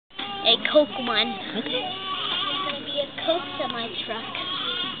a Coke one. Okay. It's going to be a Coke semi-truck.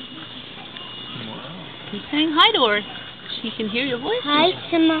 Wow. Keep saying hi to her. She can hear your voice. Hi,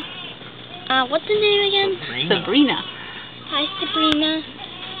 Sima. What's the name again? Sabrina. Hi, Sabrina.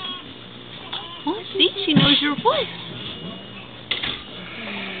 Oh, see, she knows your voice.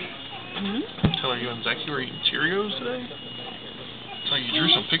 Tell her you and Zachy were eating Cheerios today? Tell you drew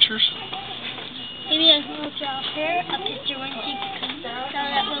some pictures? Maybe I will draw her a picture when she comes out of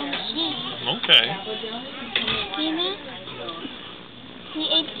that little machine. Okay. Sabrina, we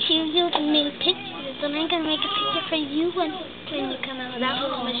ate Cheerios and made pictures, and I'm going to make a picture for you when you come out of that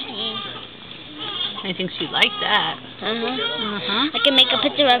little machine. I think she'd like that. I can make a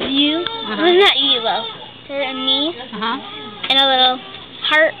picture of you. Well, not you, though. Her and me. And a little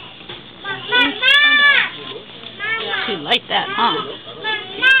heart. She'd like that, huh?